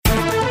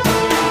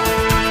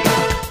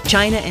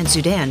China and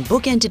Sudan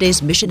bookend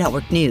today's Mission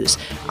Network News.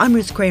 I'm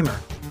Ruth Kramer.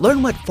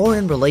 Learn what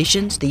foreign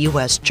relations the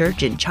U.S.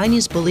 Church and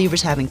Chinese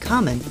believers have in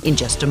common in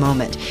just a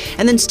moment.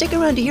 And then stick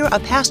around to hear a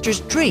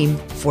pastor's dream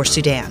for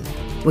Sudan.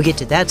 We'll get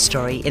to that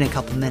story in a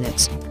couple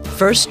minutes.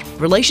 First,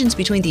 relations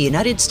between the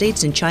United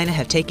States and China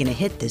have taken a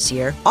hit this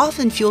year,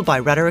 often fueled by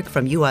rhetoric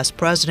from U.S.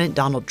 President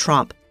Donald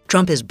Trump.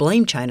 Trump has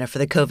blamed China for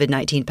the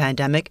COVID-19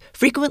 pandemic,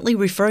 frequently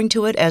referring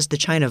to it as the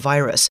China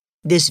virus.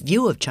 This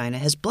view of China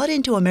has bled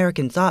into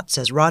American thought,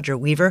 says Roger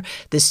Weaver,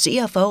 the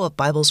CFO of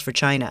Bibles for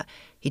China.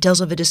 He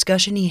tells of a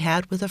discussion he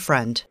had with a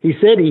friend. He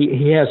said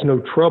he has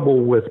no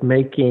trouble with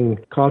making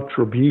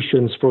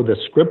contributions for the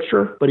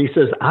scripture, but he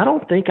says, I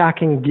don't think I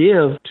can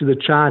give to the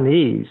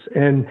Chinese.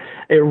 And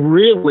it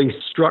really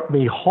struck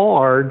me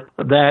hard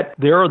that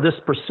there are this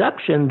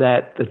perception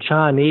that the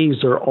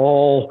Chinese are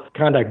all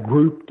kind of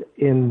grouped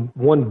in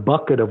one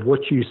bucket of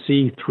what you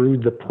see through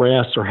the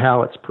press or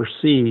how it's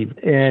perceived.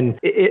 And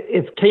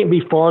it can't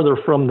be farther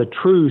from the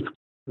truth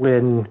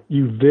when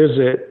you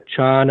visit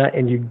China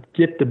and you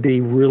get to be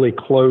really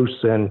close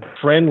and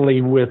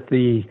friendly with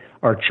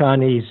our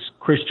Chinese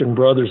Christian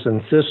brothers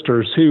and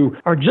sisters who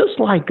are just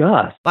like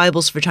us.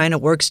 Bibles for China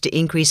works to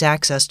increase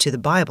access to the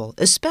Bible,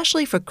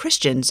 especially for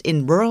Christians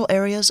in rural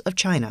areas of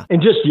China.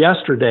 And just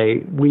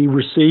yesterday, we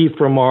received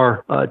from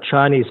our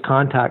Chinese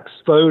contacts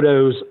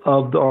photos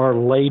of our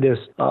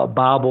latest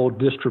Bible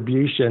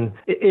distribution.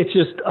 It's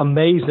just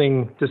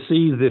amazing to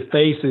see the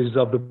faces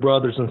of the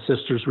brothers and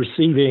sisters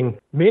receiving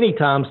many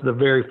times the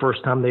very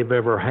first time they've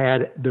ever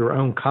had their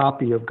own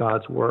copy of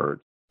God's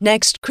Word.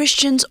 Next,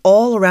 Christians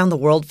all around the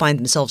world find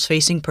themselves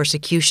facing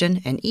persecution,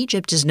 and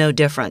Egypt is no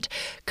different.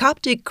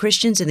 Coptic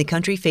Christians in the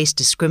country face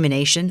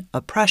discrimination,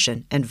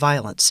 oppression, and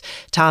violence.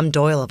 Tom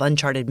Doyle of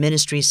Uncharted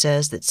Ministries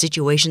says that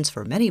situations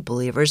for many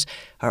believers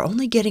are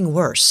only getting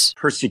worse.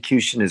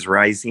 Persecution is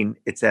rising.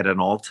 It's at an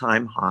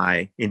all-time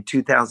high. In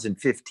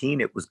 2015,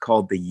 it was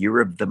called the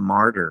Year of the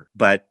Martyr,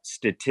 but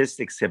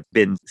statistics have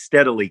been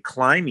steadily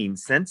climbing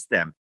since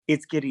then.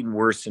 It's getting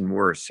worse and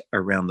worse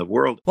around the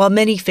world. While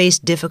many face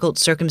difficult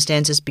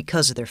circumstances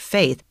because of their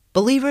faith,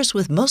 believers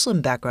with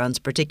Muslim backgrounds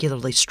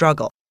particularly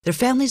struggle. Their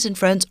families and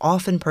friends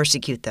often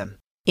persecute them.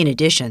 In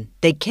addition,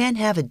 they can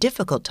have a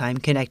difficult time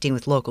connecting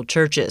with local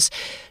churches.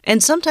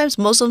 And sometimes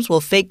Muslims will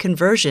fake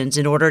conversions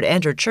in order to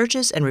enter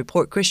churches and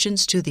report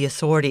Christians to the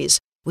authorities.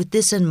 With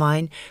this in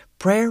mind,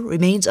 prayer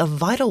remains a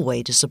vital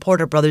way to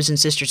support our brothers and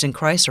sisters in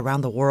Christ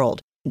around the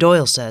world.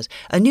 Doyle says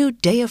a new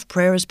day of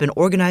prayer has been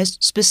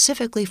organized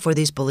specifically for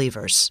these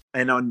believers.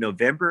 And on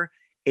November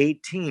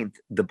 18th,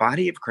 the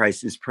body of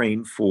Christ is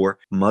praying for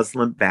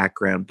Muslim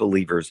background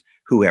believers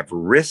who have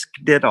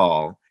risked it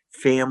all,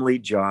 family,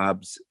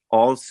 jobs,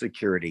 all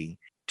security,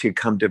 to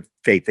come to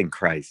faith in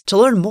Christ. To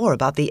learn more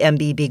about the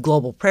MBB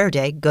Global Prayer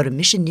Day, go to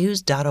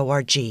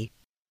missionnews.org.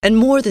 And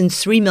more than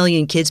 3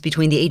 million kids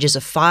between the ages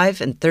of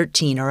 5 and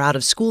 13 are out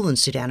of school in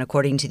Sudan,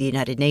 according to the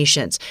United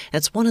Nations.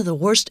 That's one of the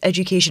worst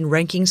education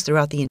rankings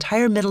throughout the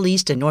entire Middle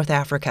East and North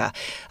Africa.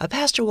 A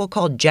pastor we'll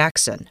call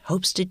Jackson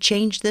hopes to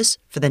change this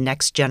for the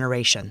next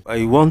generation.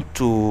 I want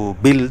to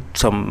build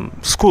some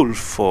school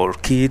for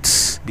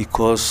kids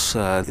because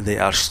they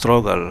are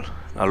struggle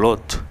a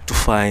lot to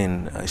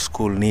find a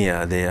school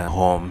near their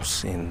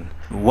homes.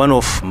 One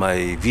of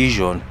my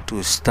vision to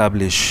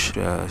establish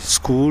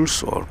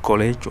schools or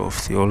college of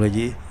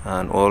theology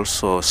and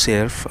also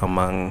serve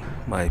among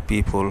my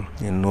people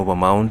in Nuba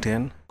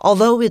Mountain.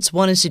 Although it's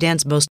one of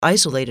Sudan's most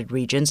isolated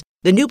regions,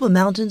 the Nuba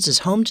Mountains is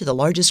home to the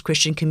largest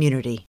Christian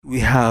community.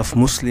 We have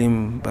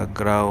Muslim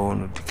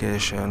background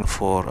education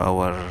for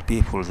our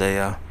people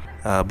there.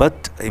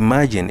 But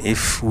imagine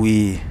if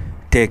we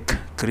take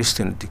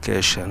Christian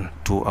education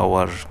to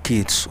our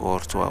kids or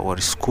to our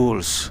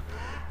schools,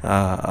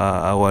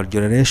 our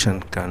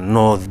generation can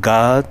know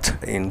God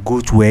in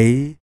good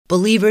way.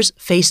 Believers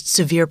faced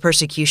severe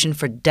persecution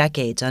for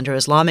decades under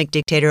Islamic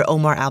dictator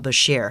Omar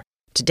al-Bashir.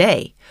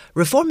 Today,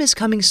 reform is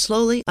coming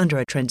slowly under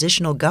a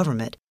transitional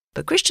government,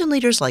 but Christian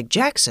leaders like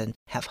Jackson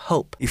have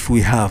hope. If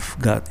we have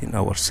God in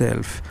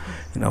ourselves,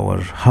 in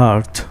our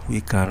heart, we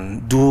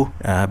can do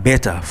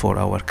better for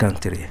our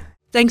country.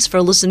 Thanks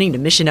for listening to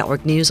Mission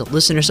Network News, a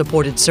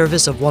listener-supported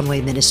service of One Way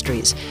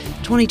Ministries.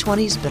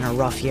 2020 has been a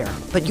rough year,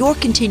 but your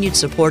continued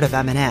support of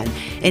MNN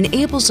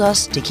enables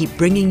us to keep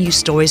bringing you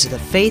stories of the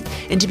faith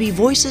and to be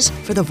voices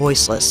for the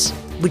voiceless.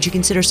 Would you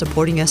consider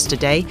supporting us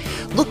today?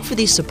 Look for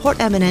the Support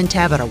MNN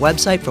tab on our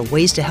website for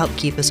ways to help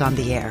keep us on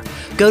the air.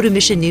 Go to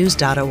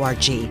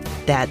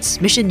missionnews.org. That's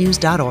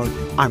missionnews.org.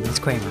 I'm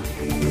Ruth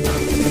Kramer.